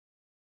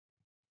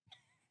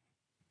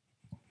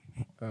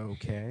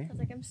Okay. I was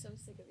like, I'm so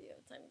sick of you.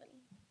 It's not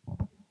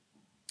funny.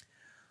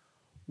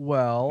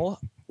 Well,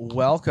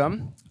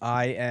 welcome.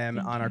 I am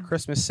Thank on our you.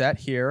 Christmas set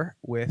here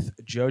with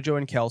Jojo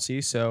and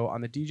Kelsey. So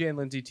on the DJ and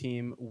Lindsay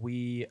team,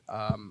 we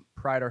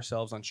pride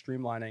ourselves on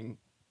streamlining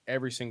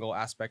every single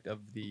aspect of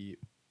the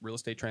real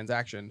estate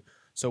transaction.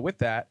 So with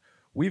that,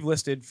 we've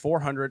listed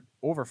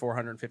over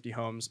 450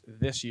 homes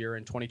this year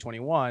in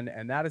 2021,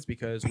 and that is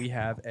because we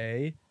have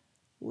a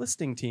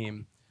listing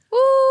team.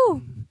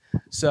 Woo!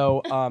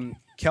 So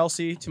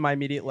Kelsey to my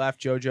immediate left,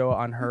 Jojo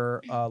on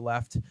her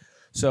left.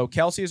 So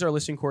Kelsey is our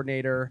listing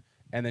coordinator,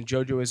 and then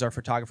Jojo is our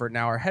photographer.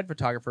 Now our head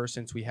photographer,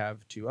 since we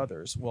have two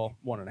others. Well,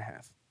 one and a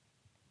half.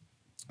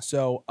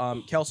 So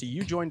Kelsey,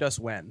 you joined us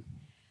when?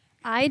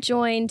 I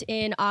joined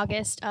in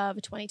August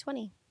of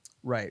 2020.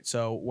 Right.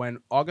 So when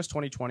August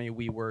 2020,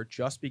 we were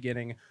just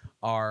beginning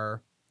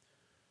our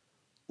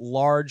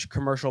large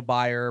commercial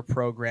buyer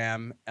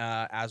program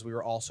as we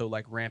were also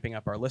like ramping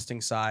up our listing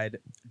side.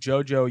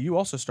 Jojo, you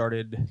also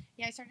started.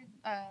 Yeah, I started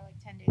like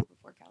 10 days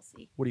before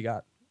Kelsey. What do you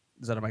got?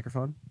 Is that a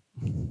microphone?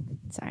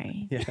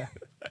 Sorry. Yeah.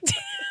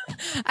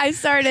 I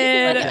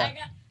started.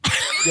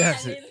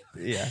 Yes.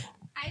 Yeah.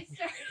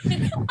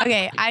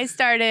 I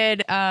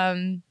started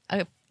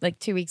like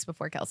 2 weeks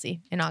before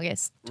Kelsey in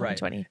August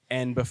 2020. Right.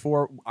 And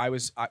before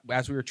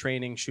as we were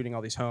training, shooting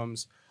all these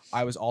homes,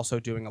 I was also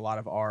doing a lot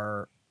of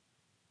our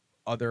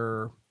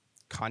other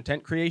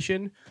content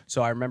creation.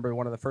 So I remember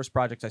one of the first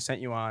projects I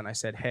sent you on, I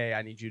said, hey,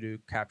 I need you to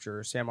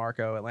capture San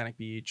Marco, Atlantic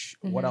Beach.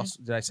 What else?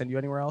 Did I send you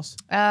anywhere else?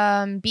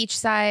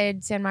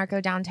 Beachside, San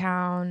Marco,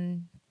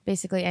 downtown,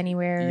 basically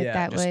anywhere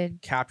that just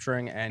would.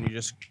 Capturing, and you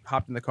just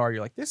hopped in the car.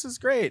 You're like, this is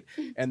great.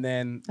 And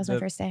then That was my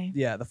first day.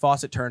 Yeah, the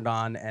faucet turned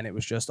on and it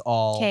was just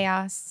all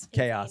Chaos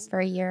for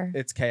a year.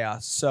 It's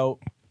chaos. So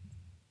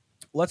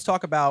let's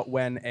talk about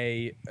when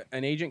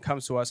an agent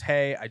comes to us.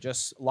 Hey, I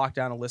just locked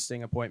down a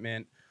listing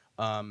appointment.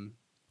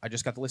 I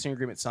just got the listing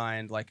agreement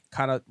signed. Like,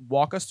 kind of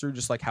walk us through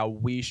just like how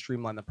we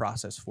streamline the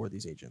process for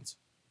these agents.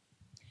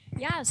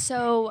 Yeah,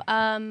 so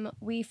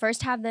we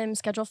first have them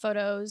schedule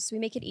photos. We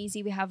make it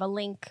easy. We have a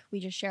link. We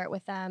just share it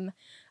with them.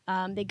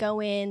 They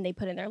go in, they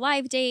put in their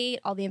live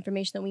date, all the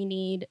information that we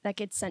need that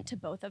gets sent to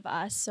both of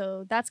us.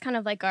 So that's kind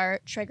of like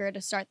our trigger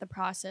to start the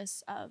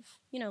process of,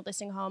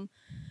 listing a home.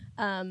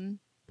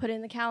 Put it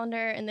in the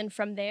calendar, and then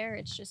from there,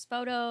 it's just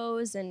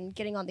photos and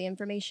getting all the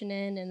information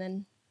in, and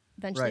then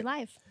eventually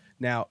live.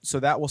 Now, so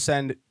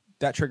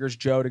that triggers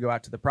Joe to go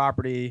out to the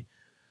property.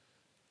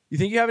 You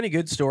think you have any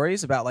good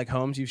stories about like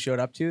homes you've showed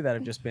up to that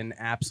have just been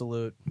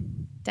absolute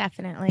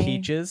Definitely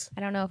peaches?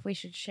 I don't know if we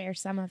should share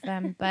some of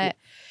them, but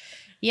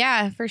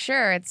yeah, for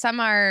sure. Some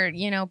are,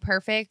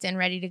 perfect and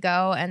ready to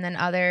go. And then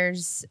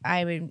others,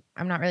 I'm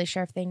not really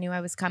sure if they knew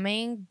I was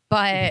coming,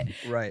 but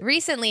Right.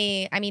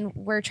 Recently,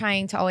 we're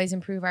trying to always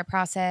improve our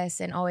process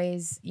and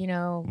always,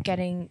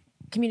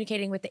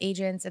 communicating with the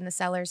agents and the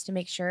sellers to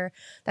make sure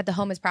that the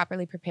home is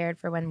properly prepared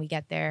for when we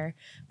get there.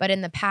 But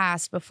in the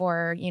past,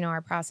 before,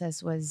 our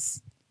process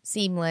was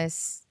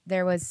seamless,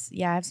 there was,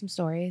 I have some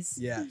stories.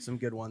 Yeah, some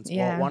good ones.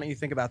 Yeah. Well, why don't you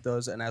think about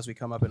those, and as we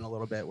come up in a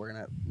little bit,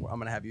 I'm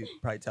gonna have you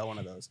probably tell one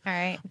of those. All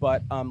right.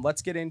 But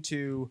let's get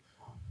into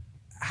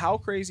how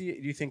crazy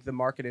do you think the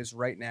market is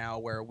right now,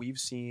 where we've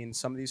seen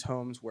some of these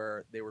homes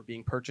where they were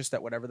being purchased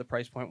at whatever the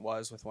price point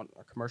was with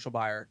a commercial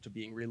buyer to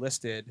being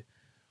relisted.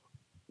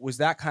 Was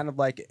that kind of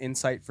like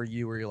insight for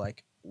you where you're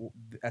like,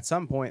 at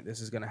some point this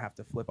is going to have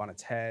to flip on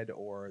its head,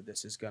 or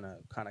this is going to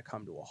kind of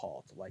come to a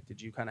halt? Like,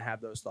 did you kind of have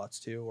those thoughts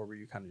too, or were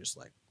you kind of just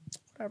like,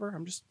 whatever,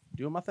 I'm just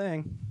doing my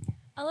thing?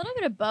 A little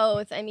bit of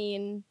both.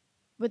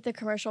 With the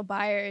commercial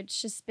buyer,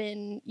 it's just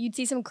been, you'd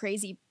see some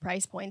crazy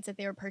price points that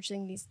they were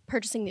purchasing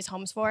these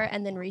homes for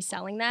and then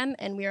reselling them.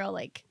 And we were all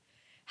like,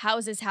 how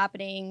is this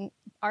happening?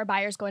 Our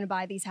buyers going to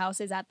buy these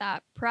houses at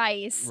that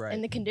price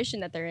in the condition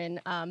that they're in?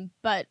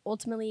 But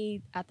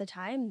ultimately, at the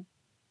time,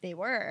 they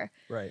were.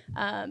 Right.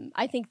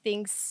 I think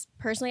things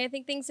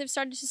have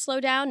started to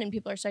slow down, and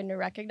people are starting to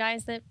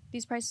recognize that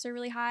these prices are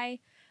really high.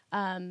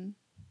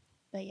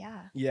 But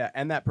yeah. Yeah,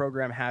 and that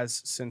program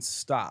has since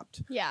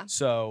stopped. Yeah.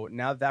 So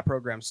now that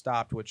program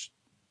stopped, which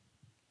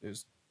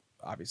is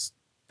obvious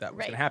that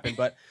was going to happen,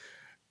 but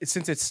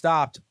since it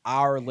stopped,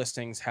 our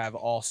listings have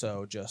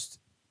also just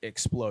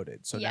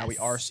exploded. So now we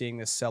are seeing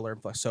this seller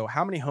influx. So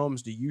how many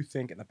homes do you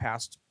think in the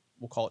past,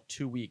 we'll call it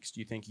 2 weeks, do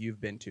you think you've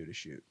been to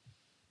shoot?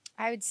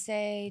 I would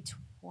say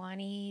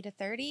 20 to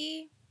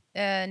 30.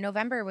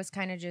 November was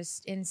kind of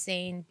just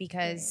insane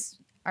because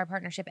our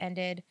partnership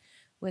ended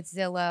with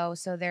Zillow.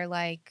 So they're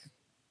like,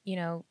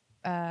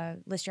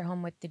 list your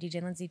home with the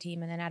DJ&Lindsey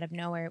team. And then out of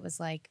nowhere, it was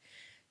like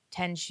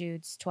 10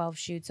 shoots, 12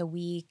 shoots a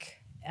week.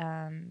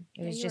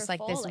 It was just like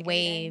this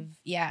wave.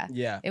 Yeah.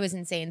 It was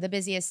insane. The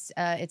busiest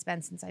it's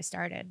been since I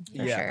started.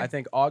 For sure. I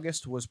think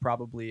August was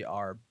probably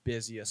our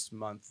busiest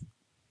month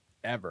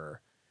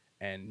ever.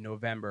 And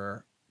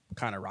November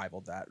kind of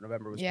rivaled that.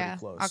 November was pretty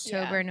close.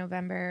 October,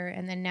 November.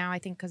 And then now I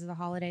think because of the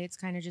holiday, it's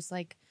kind of just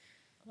like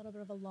A little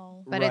bit of a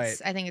lull. But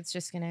Right. I think it's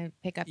just gonna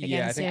pick up again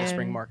Yeah, I think the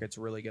spring soon. market's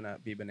really gonna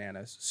be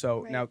bananas.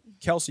 So Right. now,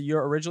 Kelsey,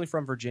 you're originally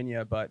from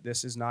Virginia, but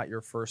this is not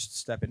your first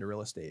step into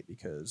real estate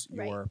because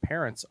Right. your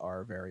parents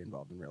are very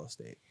involved in real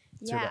estate.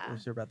 Yeah.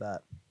 Let's hear about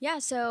that. Yeah,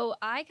 so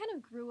I kind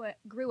of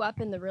grew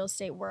up in the real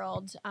estate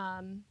world.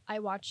 I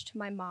watched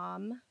my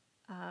mom.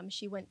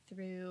 She went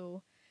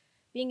through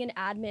being an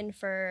admin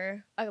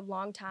for a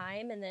long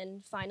time, and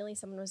then finally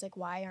someone was like,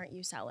 "Why aren't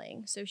you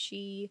selling?" So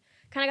she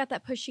kind of got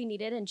that push she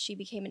needed, and she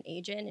became an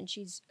agent, and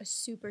she's a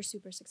super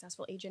super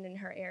successful agent in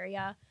her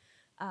area.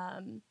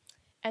 And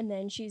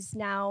then she's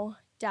now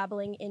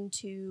dabbling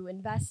into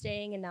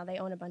investing, and now they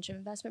own a bunch of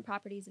investment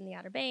properties in the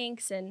Outer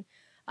Banks, and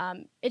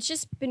it's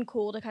just been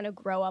cool to kind of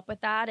grow up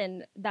with that,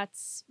 and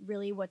that's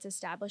really what's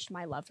established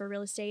my love for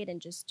real estate and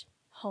just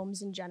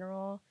homes in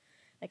general.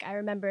 Like I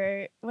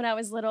remember when I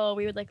was little,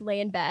 we would like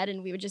lay in bed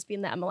and we would just be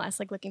in the MLS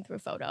like looking through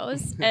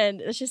photos, and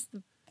it's just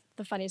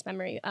the funniest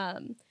memory.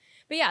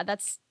 But yeah,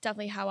 that's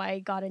definitely how I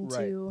got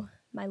into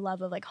my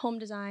love of like home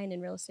design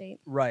and real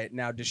estate. Right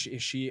now, is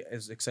she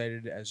as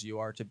excited as you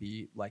are to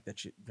be like that?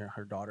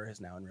 Her daughter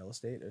is now in real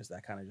estate, or is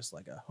that kind of just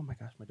like oh my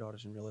gosh, my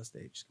daughter's in real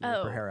estate? She's gonna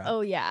rip her hair out.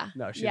 Oh yeah.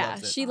 No, she yeah,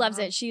 loves it. she loves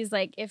it. She's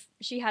like, if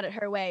she had it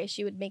her way,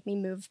 she would make me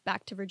move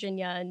back to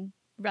Virginia and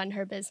run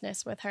her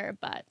business with her,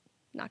 but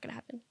not gonna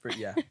happen.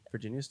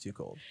 Virginia's too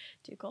cold.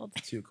 Too cold.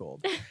 Too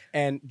cold.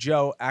 And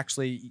Joe,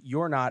 actually,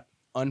 you're not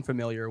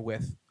unfamiliar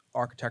with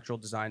architectural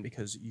design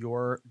because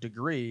your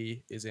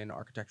degree is in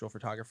architectural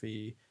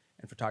photography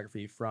and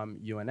photography from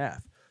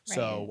UNF.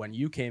 So Right. when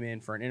you came in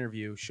for an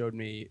interview, showed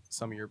me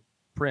some of your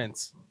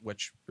prints,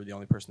 which you're the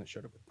only person that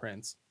showed up with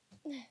prints.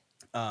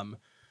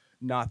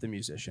 Not the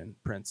musician,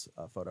 Prince,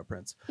 photo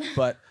prints,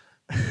 but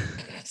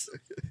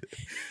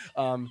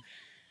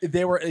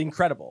they were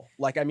incredible.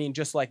 Like, I mean,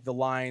 just like the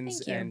lines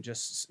Thank you. and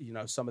just,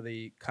 some of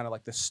the kind of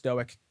like the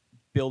stoic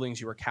buildings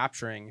you were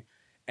capturing.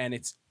 And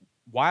it's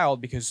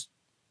wild because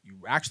you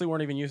actually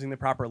weren't even using the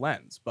proper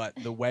lens, but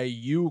the way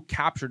you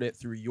captured it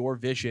through your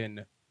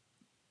vision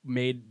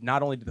made,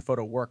 not only did the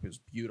photo work, it was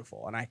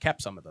beautiful. And I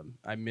kept some of them.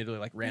 I immediately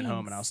like ran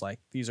home and I was like,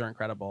 these are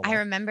incredible. I Like,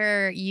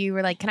 remember you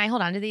were like, "Can I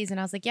hold on to these?" And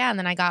I was like, "Yeah." And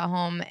then I got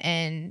home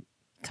and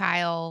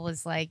Kyle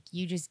was like,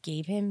 "You just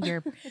gave him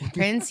your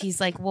prints."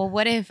 He's like, "Well,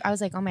 what if?" I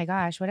was like, "Oh my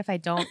gosh, what if I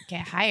don't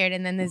get hired?"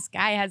 And then this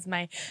guy has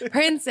my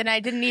prints and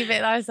I didn't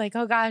even, I was like,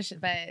 "Oh gosh."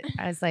 But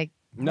I was like,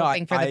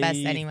 hoping for the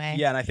best anyway.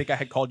 Yeah, and I think I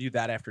had called you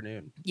that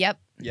afternoon. Yep.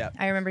 Yeah.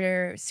 I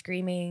remember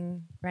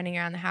screaming, running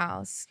around the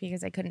house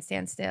because I couldn't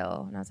stand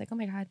still. And I was like, "Oh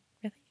my God,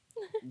 really?"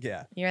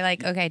 Yeah. You're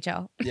like, "Okay,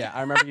 Joe." Yeah,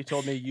 I remember you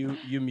told me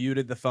you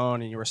muted the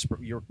phone and you were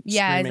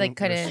Yeah, I screaming. was like,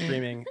 couldn't.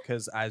 Screaming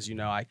because, as you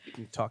know, I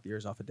can talk the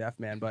ears off a deaf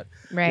man, but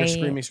Right.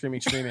 you're screaming,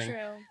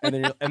 True.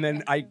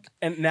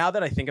 and now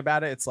that I think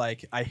about it, it's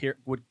like I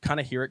would kind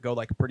of hear it go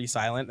like pretty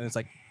silent, and it's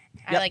like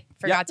I like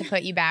forgot to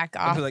put you back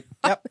I off. was like,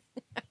 yep,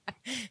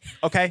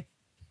 okay,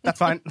 that's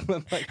fine.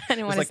 Like, I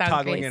didn't want to like sound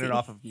toggling crazy. in and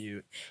off of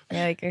mute.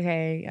 You're like,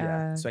 okay.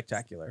 Yeah,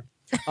 spectacular.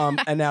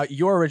 And now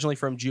you're originally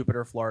from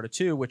Jupiter, Florida,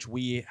 too, which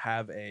we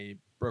have a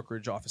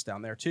brokerage office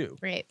down there too.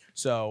 Right.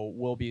 So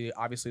we'll be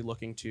obviously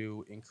looking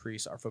to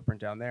increase our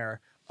footprint down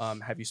there.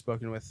 Have you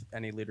spoken with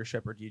any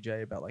leadership or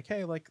DJ about like,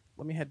 hey, like,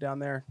 let me head down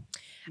there?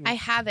 I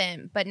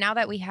haven't, but now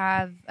that we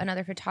have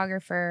another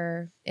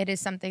photographer, it is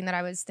something that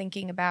I was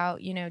thinking about,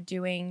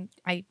 doing.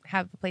 I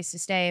have a place to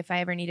stay if I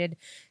ever needed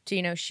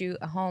to, shoot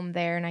a home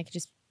there, and I could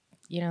just,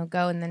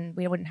 go, and then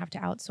we wouldn't have to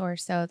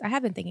outsource. So I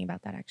have been thinking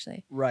about that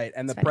actually. Right.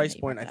 And the It's funny price that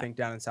you point, brought I that think,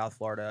 down in South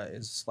Florida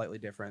is slightly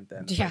different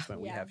than the Yeah. price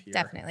point we Yeah, have here.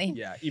 Definitely.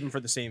 Yeah. Even for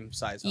the same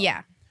size home.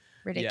 Yeah.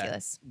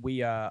 Ridiculous.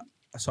 We,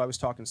 so I was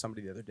talking to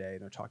somebody the other day,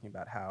 and they're talking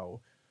about how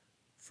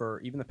for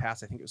even the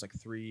past, I think it was like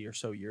 3 or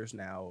so years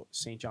now,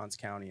 St. Johns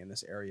County in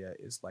this area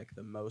is like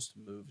the most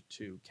moved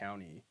to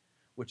county,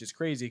 which is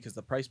crazy because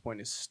the price point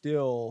is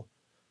still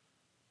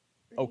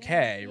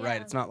okay, Yeah.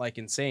 right? It's not like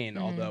insane,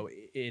 Mhm. although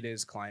it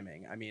is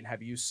climbing. I mean,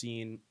 have you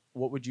seen,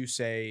 what would you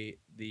say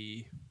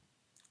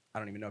I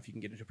don't even know if you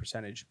can get into a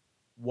percentage,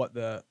 what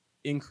the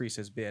increase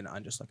has been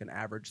on just like an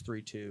average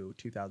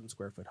 2,000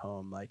 square foot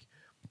home? Like,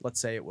 let's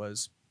say it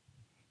was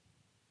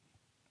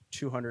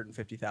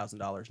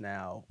 $250,000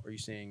 now. Are you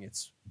seeing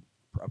it's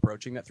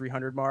approaching that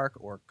 300 mark,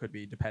 or could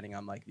be depending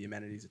on like the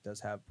amenities? It does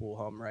have pool,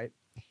 home, right?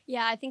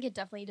 Yeah, I think it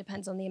definitely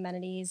depends on the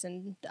amenities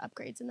and the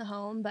upgrades in the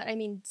home. But I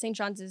mean, St.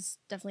 John's is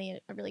definitely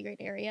a really great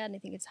area, and I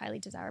think it's highly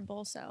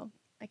desirable. So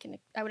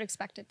I would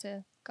expect it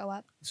to go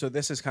up. So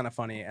this is kind of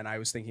funny, and I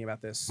was thinking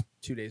about this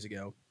 2 days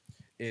ago,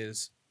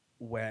 is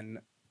when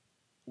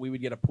we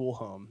would get a pool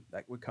home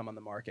that would come on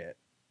the market,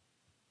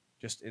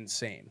 just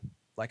insane.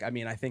 Like, I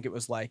mean, I think it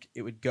was like,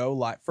 it would go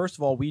live. First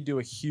of all, we do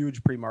a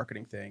huge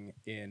pre-marketing thing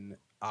in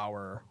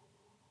our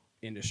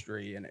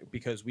industry, and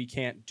because we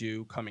can't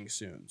do coming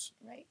soons,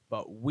 Right.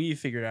 but we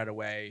figured out a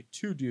way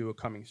to do a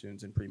coming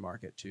soons and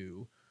pre-market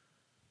to,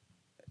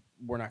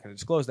 we're not going to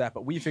disclose that,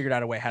 but we figured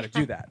out a way how to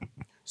do that.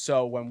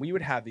 So when we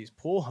would have these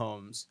pool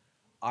homes,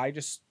 I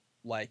just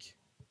like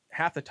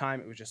half the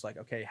time it was just like,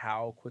 okay,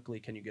 how quickly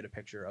can you get a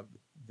picture of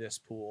this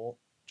pool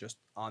just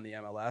on the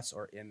MLS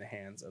or in the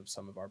hands of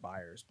some of our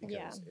buyers because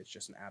Yeah. it's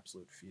just an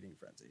absolute feeding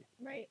frenzy.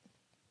 Right.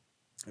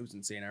 It was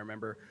insane. I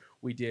remember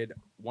we did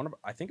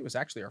I think it was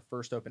actually our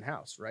first open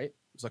house, right? It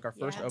was like our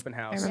first Yeah. open I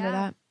house. remember Yeah.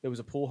 that. There was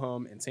a pool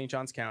home in St.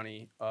 Johns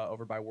County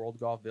over by World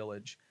Golf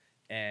Village.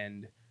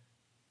 And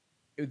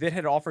they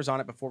had offers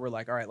on it before. We're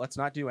like, all right, let's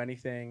not do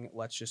anything.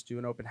 Let's just do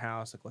an open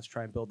house. Like, let's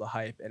try and build the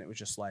hype. And it was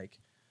just like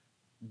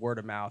word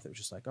of mouth. It was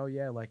just like, oh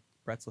yeah, like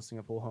Brett's listing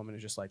a pool home. And it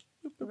was just like,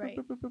 boop, boop, Right.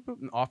 boop, boop, boop,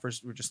 boop. And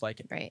offers were just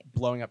like Right.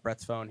 blowing up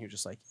Brett's phone. He was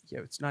just like,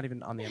 yo, it's not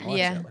even on the MLS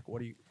Yeah. yet. Like,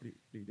 what are you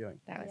doing?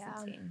 That was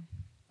Yeah. insane.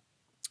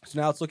 So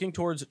now it's looking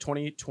towards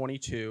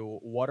 2022.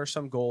 What are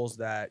some goals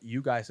that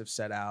you guys have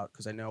set out?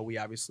 Because I know we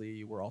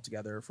obviously were all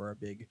together for a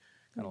big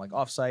kind of like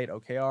offsite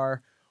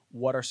OKR.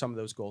 What are some of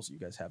those goals that you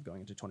guys have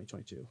going into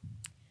 2022?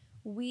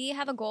 We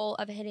have a goal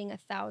of hitting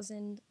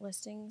 1,000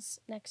 listings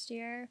next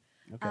year.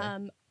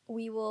 Okay.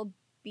 We will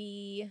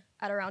be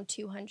at around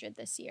 200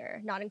 this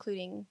year, not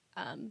including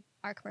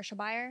our commercial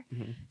buyer.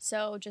 Mhm.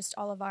 So just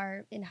all of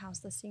our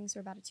in-house listings are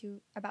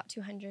about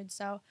 200.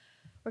 So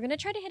we're gonna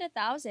try to hit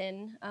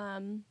 1,000.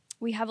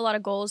 We have a lot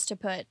of goals to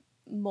put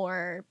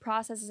more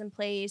processes in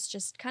place,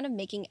 just kind of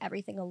making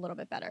everything a little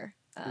bit better.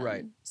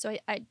 Right. So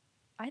I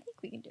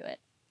think we can do it.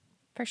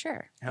 For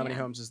sure. How many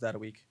yeah. homes is that a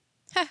week?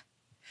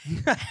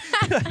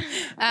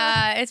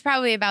 It's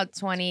probably about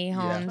 20 Yeah.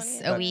 homes 20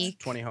 a That's week.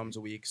 20 homes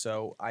a week.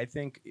 So I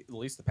think at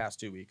least the past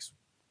 2 weeks,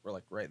 we're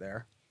like right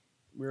there.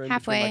 We're in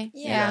Halfway,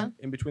 Between yeah.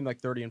 in between like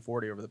 30 and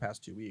 40 over the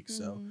past 2 weeks.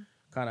 So Mhm.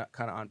 kind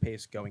of on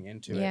pace going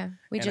into it. Yeah.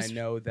 We And just I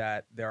know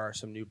that there are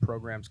some new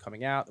programs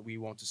coming out that we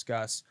won't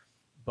discuss,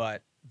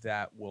 but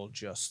that will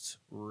just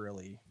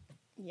really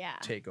Yeah.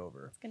 take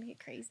over. It's gonna get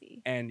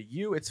crazy. And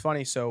it's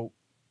funny. So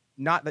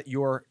not that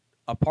you're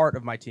a part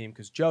of my team,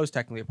 because Joe's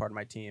technically a part of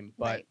my team,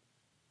 but Right.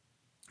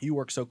 you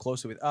work so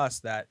closely with us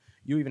that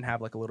you even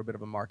have like a little bit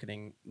of a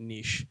marketing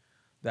niche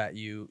that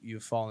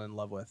you've fallen in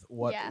love with.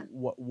 Yeah.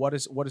 What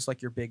is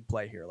like your big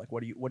play here? Like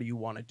what do you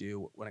want to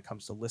do when it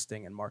comes to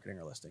listing and marketing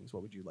our listings?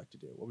 What would you like to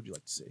do? What would you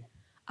like to see?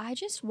 I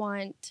just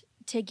want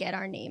to get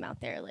our name out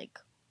there. Like,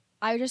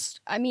 I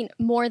mean,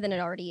 more than it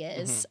already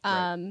is.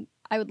 right.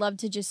 I would love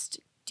to just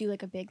do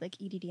like a big like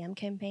EDDM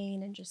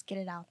campaign and just get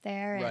it out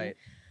there. Right.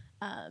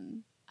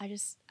 And I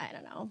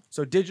don't know.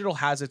 So digital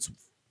has its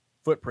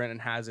footprint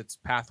and has its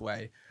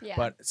pathway, Yeah.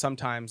 but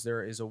sometimes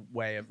there is a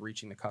way of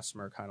reaching the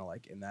customer kind of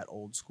like in that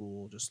old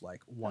school, just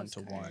like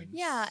one-to-one.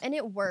 Yeah, and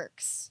it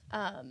works.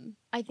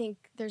 I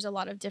think there's a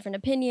lot of different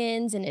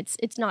opinions, and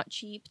it's not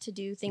cheap to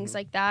do things Mhm.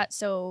 like that.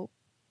 So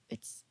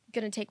it's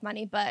gonna take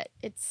money, but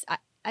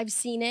I've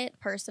seen it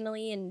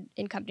personally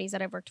in companies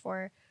that I've worked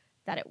for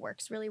that it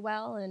works really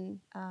well,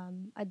 and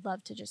I'd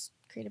love to just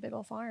create a big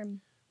old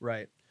farm.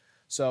 Right.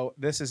 So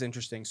this is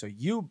interesting. So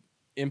you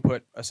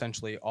input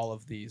essentially all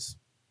of these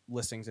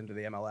listings into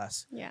the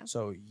MLS. Yeah.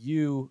 So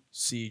you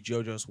see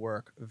Jojo's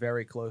work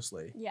very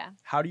closely. Yeah.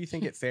 How do you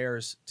think it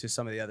fares to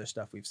some of the other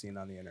stuff we've seen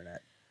on the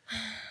internet?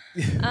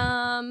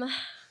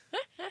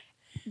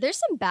 There's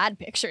some bad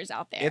pictures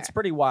out there. It's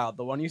pretty wild.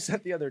 The one you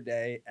sent the other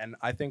day, and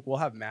I think we'll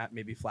have Matt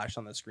maybe flash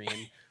on the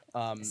screen.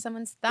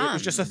 someone's thumb. It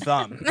was just a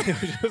thumb.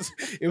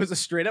 it was a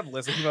straight up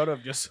listing photo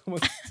of just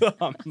someone's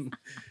thumb.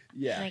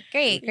 Yeah. Like,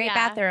 great Yeah.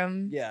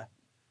 bathroom. Yeah.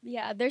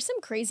 Yeah, there's some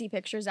crazy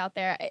pictures out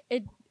there.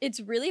 It's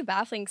really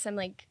baffling because I'm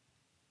like,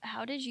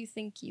 how did you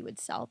think you would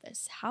sell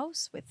this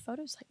house with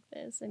photos like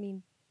this? I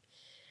mean,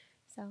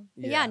 so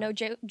but Yeah. yeah, no,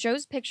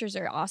 Joe's pictures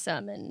are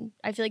awesome, and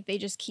I feel like they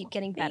just keep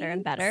getting better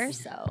and better.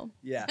 So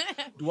Yeah.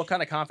 What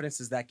kind of confidence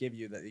does that give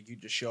you that you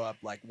just show up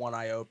like one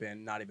eye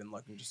open, not even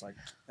looking, just like,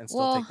 and still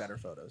Well, take better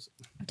photos?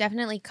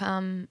 Definitely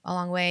come a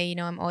long way. You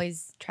know, I'm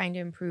always trying to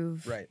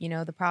improve, Right. you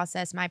know, the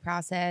process, my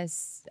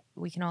process.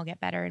 We can all get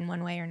better in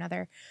one way or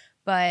another.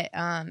 But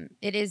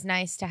it is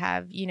nice to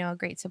have, you know, a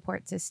great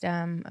support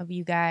system of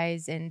you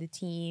guys and the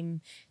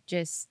team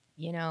just,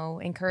 you know,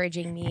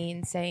 encouraging me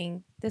and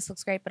saying, this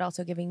looks great, but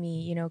also giving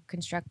me, you know,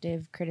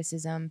 constructive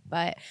criticism.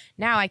 But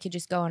now I could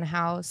just go in a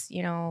house,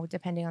 you know,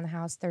 depending on the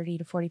house, 30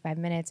 to 45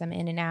 minutes, I'm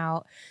in and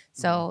out.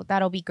 So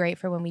that'll be great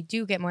for when we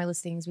do get more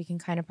listings. We can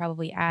kind of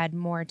probably add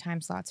more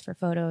time slots for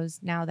photos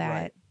now that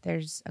Right.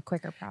 there's a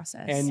quicker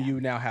process. And you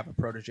now have a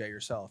protege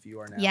yourself. You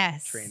are now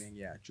Yes. training.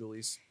 Yeah.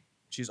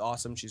 She's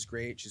awesome. She's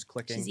great. She's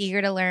clicking. She's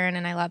eager to learn,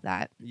 and I love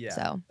that. Yeah.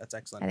 So That's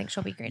excellent. I think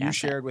she'll be a great. You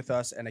asset. shared with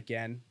us, and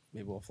again,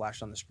 maybe we'll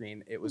flash on the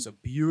screen. It was a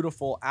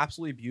beautiful,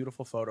 absolutely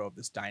beautiful photo of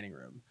this dining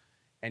room,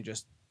 and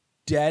just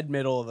dead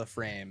middle of the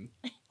frame,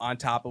 on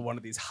top of one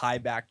of these high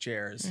back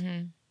chairs,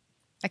 Mhm.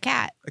 A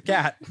cat. a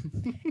cat.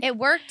 It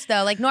worked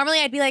though. Like normally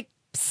I'd be like,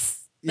 psst,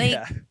 like,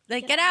 Yeah,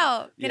 like Get get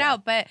out, get Yeah.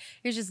 out. But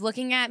he was just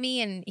looking at me,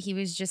 and he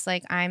was just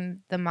like,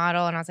 I'm the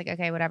model, and I was like,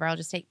 okay, whatever. I'll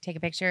just take a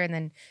picture and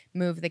then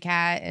move the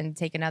cat and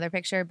take another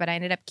picture. But I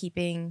ended up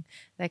keeping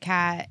the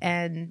cat,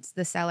 and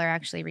the seller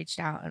actually reached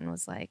out and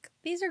was like,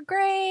 these are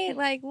great,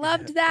 like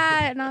loved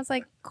that, and I was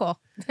like, cool.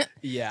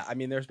 yeah. I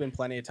mean, there's been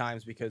plenty of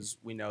times because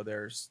we know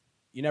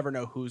you never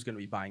know who's going to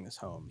be buying this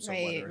home. So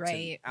Right, whether it's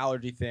right. an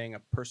allergy thing, a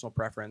personal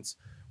preference,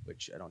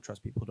 which I don't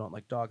trust people who don't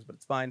like dogs, but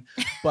it's fine.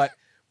 But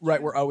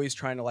Right. We're always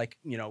trying to like,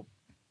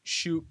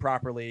 shoot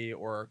properly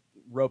or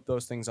rope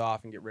those things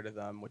off and get rid of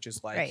them, which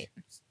is like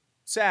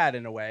sad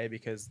in a way,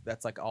 because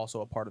that's like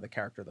also a part of the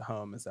character of the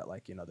home, is that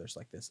like, there's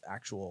like this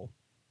actual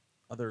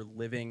other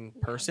living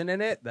person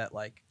in it that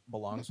like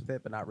belongs with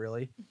it, but not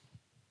really.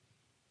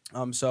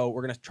 So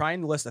we're going to try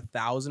and list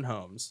 1,000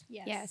 homes.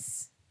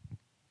 Yes.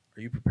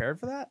 Are you prepared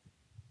for that?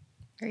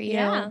 Are you?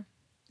 Yeah.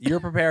 You're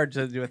prepared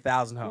to do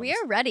 1,000 homes. We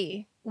are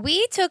ready.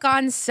 We took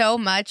on so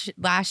much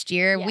last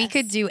year. We Yes.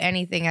 could do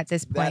anything at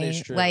this point. That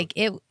is true. Like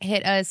it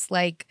hit us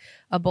like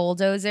a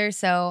bulldozer.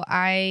 So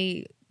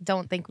I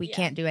don't think we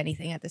can't do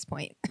anything at this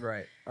point.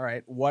 Right. All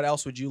right. What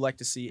else would you like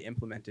to see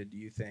implemented, do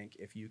you think,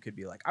 if you could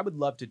be like, I would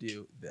love to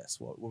do this?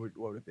 What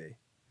would it be?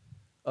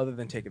 Other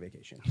than take a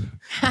vacation.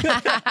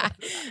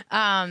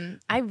 I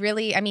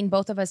mean,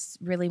 both of us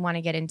really want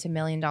to get into $1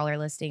 million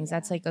listings.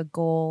 That's like a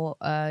goal,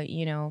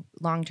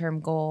 long-term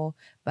goal.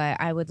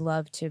 But I would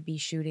love to be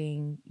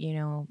shooting,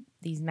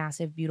 these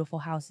massive, beautiful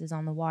houses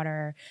on the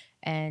water.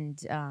 And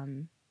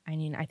I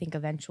mean, I think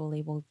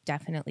eventually we'll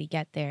definitely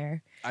get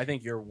there. I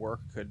think your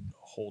work could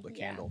hold a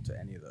candle to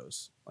any of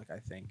those. Like, I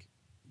think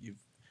you've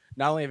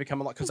not only have you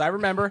come along, because I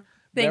remember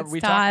Thanks, we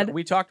Todd.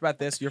 talked about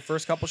this. Your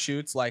first couple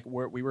shoots, like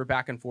we were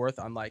back and forth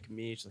on like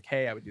me. She's like,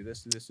 hey, I would do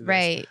this, do this, do this.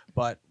 Right.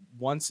 But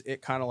once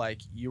it kind of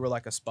like you were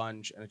like a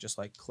sponge and it just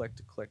like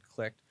clicked.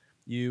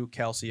 You,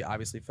 Kelsey,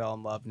 obviously fell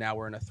in love. Now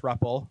we're in a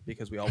throuple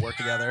because we all work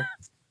together.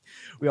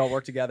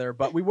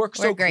 But we work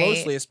so great,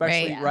 closely,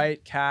 especially right?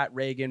 right, Kat,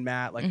 Reagan,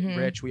 Matt, like Mhm.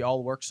 Rich. We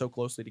all work so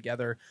closely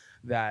together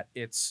that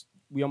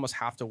we almost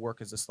have to work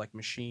as this like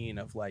machine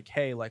of like,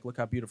 hey, like look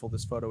how beautiful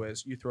this photo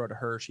is. You throw it to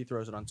her, she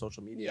throws it on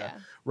social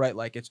media, right?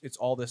 Like it's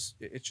all this.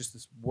 It's just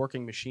this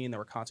working machine that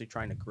we're constantly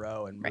trying to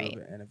grow and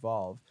move and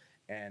evolve,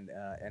 and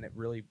it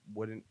really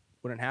wouldn't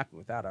happen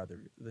without either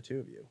the two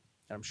of you.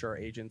 And I'm sure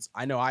agents.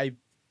 I know I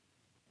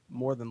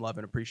more than love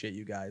and appreciate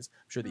you guys.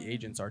 I'm sure the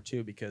agents are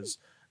too, because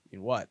they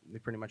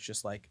pretty much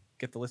just like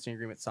get the listing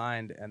agreement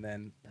signed and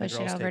then Push the it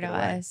girls over take to it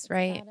away. us,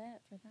 right? That's about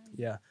it for them.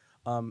 Yeah.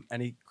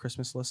 Any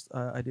Christmas list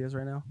ideas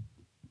right now?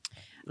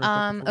 Real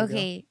quick before we go?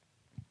 Okay.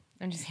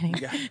 I'm just kidding.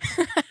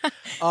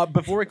 Yeah.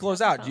 Before we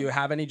close out, do you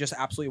have any just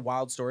absolutely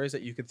wild stories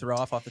that you could throw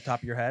off the top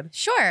of your head?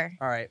 Sure.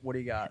 All right. What do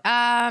you got?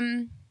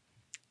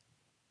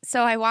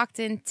 So I walked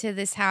into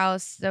this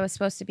house that was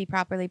supposed to be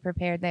properly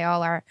prepared. They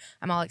all are.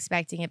 I'm all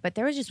expecting it. But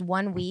there was just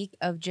 1 week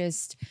of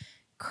just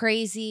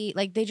crazy,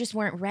 like they just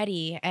weren't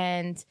ready.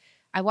 And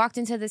I walked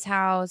into this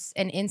house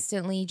and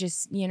instantly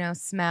just,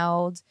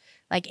 smelled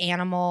like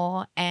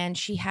animal. And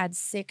she had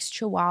 6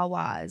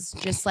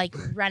 chihuahuas just like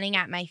running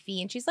at my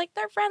feet. And she's like,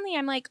 they're friendly.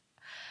 I'm like,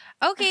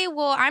 okay,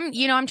 well,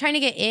 I'm trying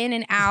to get in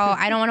and out.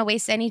 I don't want to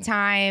waste any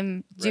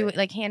time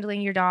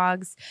handling your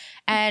dogs.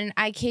 And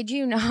I kid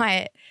you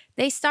not,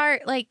 they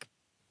start like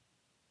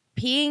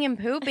peeing and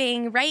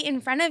pooping right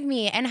in front of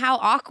me. And how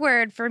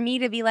awkward for me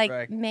to be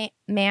like,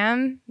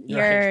 ma'am,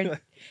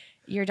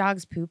 your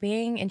dog's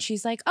pooping. And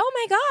she's like, oh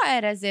my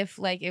God, as if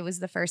like it was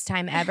the first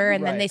time ever.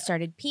 And then they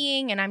started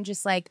peeing. And I'm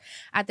just like,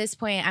 at this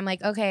point, I'm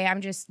like, okay, I'm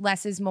just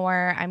less is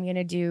more. I'm going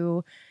to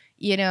do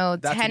 10 photos.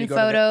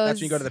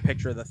 That's when you go to the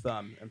picture of the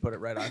thumb and put it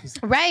right on.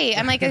 Right.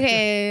 I'm like,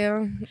 okay,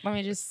 let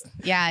me just,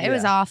 it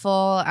was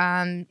awful.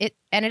 It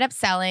ended up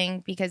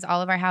selling because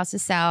all of our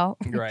houses sell.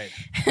 Right.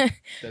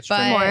 That's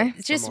but true.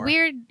 it's just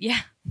weird.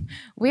 Yeah.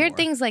 Weird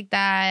things like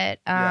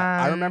that.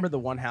 I remember the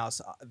one house,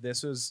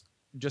 this was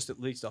just at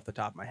least off the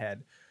top of my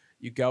head.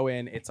 You go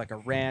in, it's like a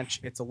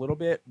ranch. It's a little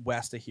bit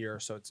west of here,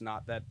 so it's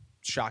not that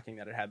shocking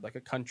that it had like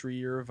a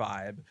country-er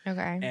vibe.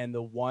 Okay. And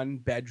the one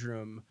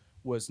bedroom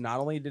was, not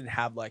only did it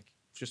have like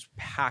just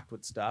packed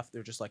with stuff,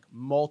 there were just like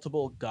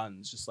multiple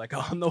guns just like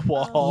on the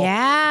wall.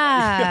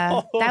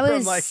 Yeah. That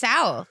was like,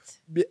 south.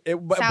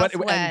 And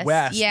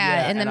west.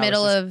 Yeah, in the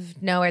middle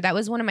of nowhere. That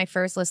was one of my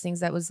first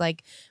listings that was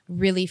like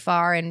really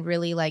far and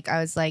really like,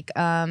 I was like,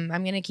 I'm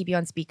going to keep you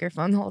on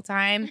speakerphone the whole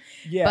time.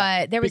 Yeah.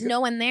 But there was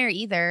no one there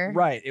either.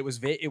 Right. It was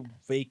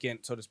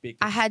vacant, so to speak.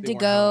 I had to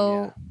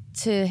go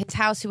to his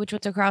house, which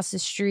was across the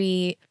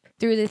street,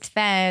 through this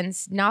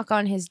fence, knock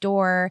on his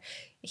door.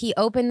 He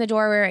opened the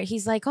door where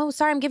he's like, oh,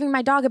 sorry, I'm giving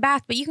my dog a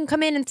bath, but you can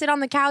come in and sit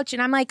on the couch.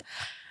 And I'm like,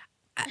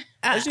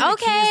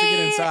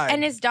 okay.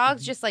 And his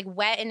dog's just like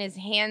wet in his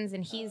hands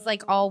and he's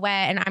like all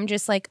wet. And I'm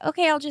just like,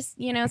 okay, I'll just,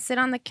 sit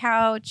on the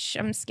couch.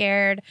 I'm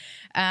scared.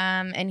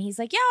 And he's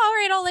like, yeah, all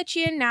right, I'll let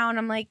you in now. And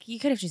I'm like, you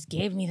could have just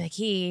gave me the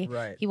key.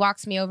 Right. He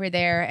walks me over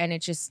there and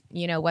it just,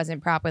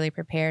 wasn't properly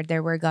prepared.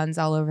 There were guns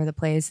all over the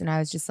place. And I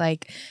was just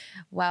like,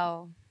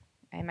 well,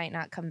 I might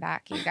not come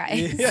back, you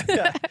guys.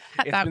 Yeah.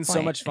 It's been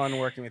so much fun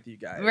working with you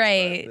guys.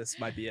 Right. This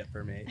might be it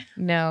for me.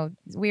 No,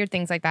 weird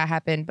things like that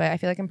happen, but I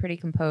feel like I'm pretty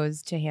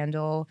composed to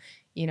handle,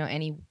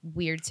 any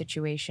weird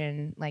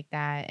situation like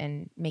that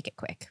and make it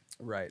quick.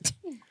 Right.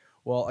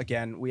 Well,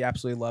 again, we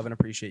absolutely love and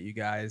appreciate you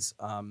guys.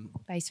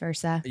 Vice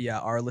versa. Yeah,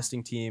 our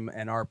listing team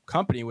and our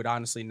company would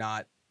honestly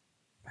not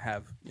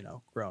have,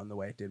 grown the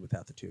way it did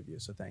without the two of you.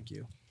 So thank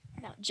you.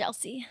 Now,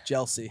 Jelsey.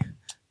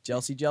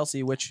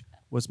 Jelsey, which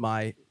was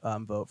my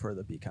vote for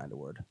the Be Kind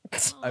Award.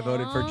 I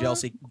voted for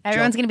Jelsey.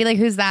 Everyone's going to be like,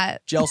 who's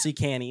that? Jelsey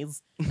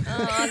Cannies.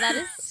 Oh, that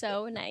is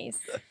so nice.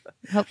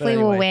 Hopefully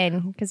anyway. we'll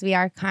win because we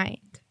are kind.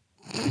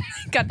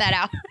 Cut that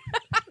out.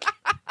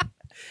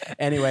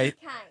 Anyway,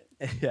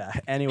 yeah.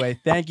 Anyway,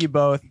 thank you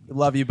both.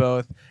 Love you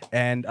both.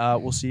 And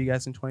we'll see you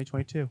guys in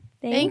 2022.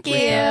 Thank you.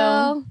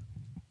 you.